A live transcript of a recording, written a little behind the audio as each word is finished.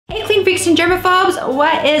freaks and germaphobes,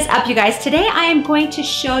 what is up you guys? Today I am going to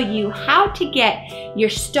show you how to get your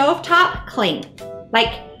stovetop clean,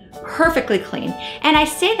 like perfectly clean. And I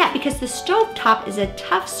say that because the stovetop is a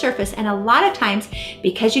tough surface, and a lot of times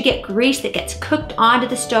because you get grease that gets cooked onto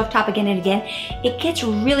the stovetop again and again, it gets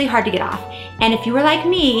really hard to get off. And if you were like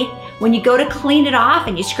me, when you go to clean it off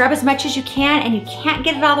and you scrub as much as you can and you can't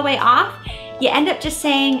get it all the way off, you end up just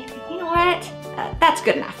saying, you know what, that's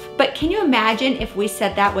good enough. But can you imagine if we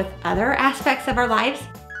said that with other aspects of our lives?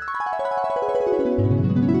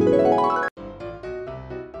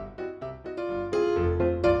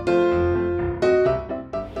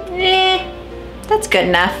 That's good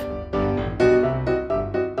enough.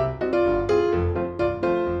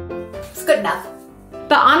 It's good enough.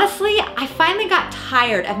 But honestly, I finally got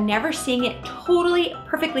tired of never seeing it totally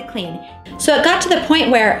perfectly clean. So it got to the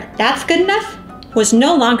point where that's good enough was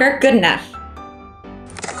no longer good enough.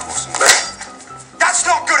 That's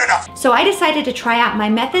not good enough. So I decided to try out my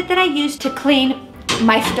method that I use to clean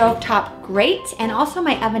my stovetop grate and also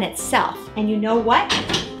my oven itself. And you know what?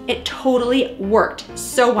 It totally worked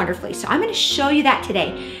so wonderfully. So I'm gonna show you that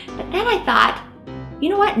today. But then I thought, you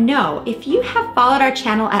know what? No, if you have followed our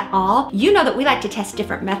channel at all, you know that we like to test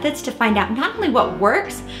different methods to find out not only what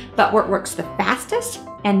works, but what works the fastest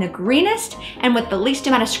and the greenest and with the least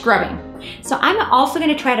amount of scrubbing. So I'm also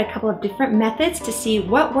gonna try out a couple of different methods to see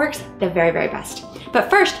what works the very, very best. But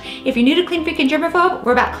first, if you're new to Clean Freak and Germaphobe,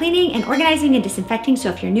 we're about cleaning and organizing and disinfecting, so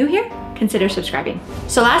if you're new here, consider subscribing.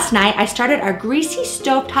 So last night, I started our greasy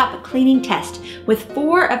stovetop cleaning test with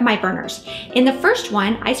 4 of my burners. In the first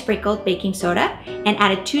one, I sprinkled baking soda and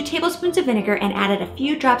added 2 tablespoons of vinegar and added a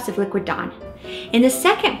few drops of liquid Dawn. In the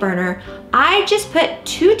second burner, I just put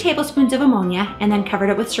 2 tablespoons of ammonia and then covered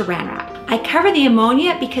it with saran wrap. I cover the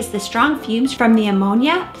ammonia because the strong fumes from the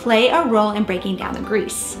ammonia play a role in breaking down the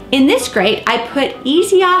grease. In this grate, I put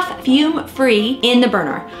Easy Off Fume Free in the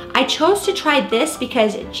burner. I chose to try this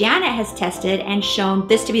because Janet has tested and shown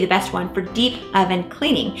this to be the best one for deep oven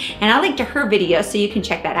cleaning. And I'll link to her video so you can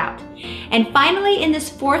check that out. And finally, in this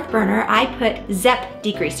 4th burner, I put Zep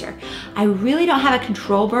degreaser. I really don't have a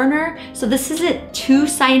control burner, so this isn't too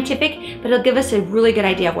scientific, but it'll give us a really good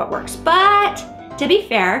idea of what works. But to be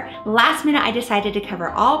fair, last minute I decided to cover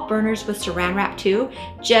all burners with saran wrap too,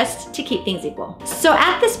 just to keep things equal. So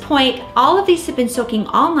at this point, all of these have been soaking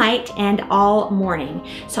all night and all morning.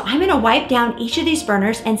 So I'm gonna wipe down each of these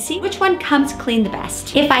burners and see which one comes clean the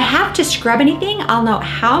best. If I have to scrub anything, I'll know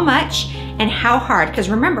how much and how hard, because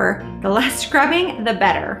remember, the less scrubbing, the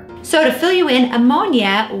better. So to fill you in,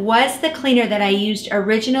 ammonia was the cleaner that I used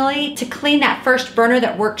originally to clean that first burner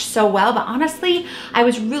that worked so well, but honestly, I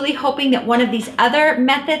was really hoping that one of these other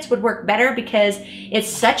methods would work better because it's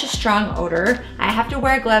such a strong odor. I have to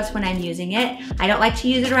wear gloves when I'm using it. I don't like to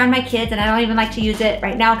use it around my kids, and I don't even like to use it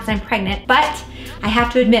right now because I'm pregnant, but I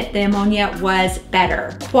have to admit the ammonia was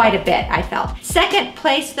better, quite a bit, I felt. Second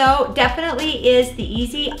place though, definitely is the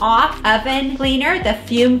Easy Off Oven Cleaner, the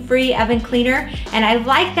fume-free oven cleaner. And I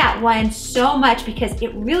like that one so much because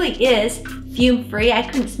it really is fume-free. I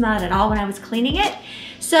couldn't smell it at all when I was cleaning it.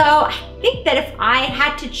 So I think that if I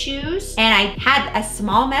had to choose and I had a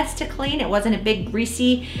small mess to clean, it wasn't a big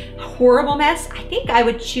greasy, horrible mess, I think I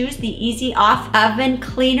would choose the Easy Off Oven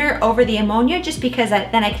Cleaner over the ammonia just because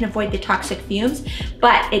then I can avoid the toxic fumes,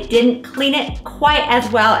 but it didn't clean it quite as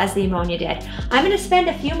well as the ammonia did. I'm gonna spend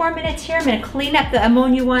a few more minutes here. I'm gonna clean up the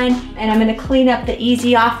ammonia one and I'm gonna clean up the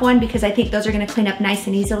Easy Off one because I think those are gonna clean up nice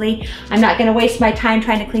and easily. I'm not gonna waste my time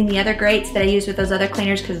trying to clean the other grates that I used with those other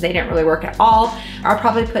cleaners because they didn't really work at all. I'll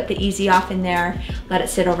probably put the Easy Off in there, let it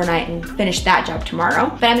sit overnight and finish that job tomorrow.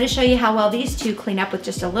 But I'm gonna show you how well these two clean up with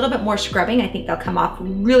just a little bit more scrubbing. I think they'll come off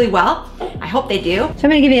really well. I hope they do. So I'm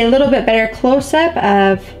gonna give you a little bit better close-up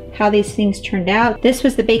of how these things turned out. This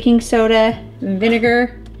was the baking soda and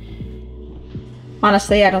vinegar.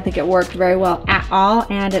 Honestly, I don't think it worked very well at all,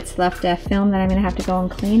 and it's left a film that I'm gonna have to go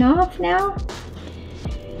and clean off now.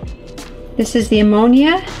 This is the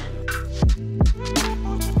ammonia.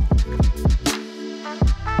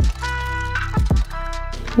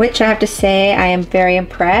 Which I have to say, I am very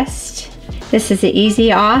impressed. This is the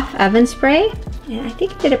Easy Off Oven Spray, and I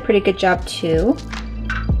think it did a pretty good job too.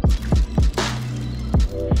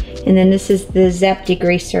 And then this is the Zep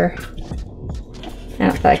degreaser. I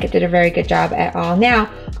don't feel like it did a very good job at all. Now,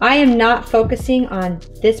 I am not focusing on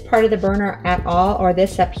this part of the burner at all, or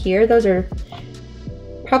this up here. Those are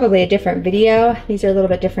probably a different video. These are a little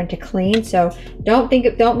bit different to clean, so don't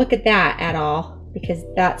look at that at all, because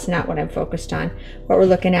that's not what I'm focused on. What we're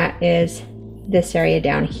looking at is this area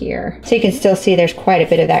down here. So you can still see there's quite a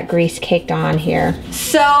bit of that grease caked on here.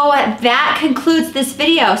 So that concludes this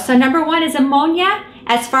video. So number 1 is ammonia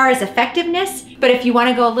as far as effectiveness, but if you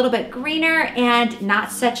wanna go a little bit greener and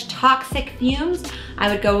not such toxic fumes,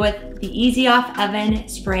 I would go with the Easy Off Oven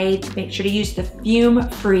Spray. Make sure to use the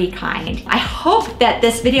fume-free kind. I hope that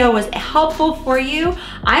this video was helpful for you.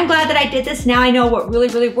 I'm glad that I did this. Now I know what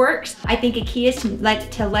really works. I think a key is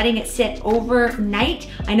to letting it sit overnight.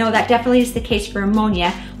 I know that definitely is the case for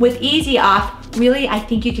ammonia. With Easy Off, really, I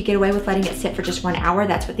think you could get away with letting it sit for just 1 hour.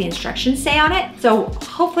 That's what the instructions say on it. So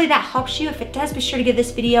hopefully that helps you. If it does, be sure to give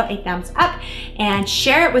this video a thumbs up and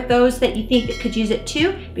share it with those that you think that could use it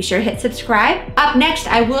too. Be sure to hit subscribe. Up next,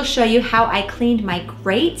 I will show you how I cleaned my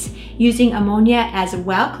grates using ammonia as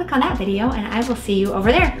well. Click on that video and I will see you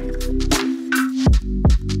over there.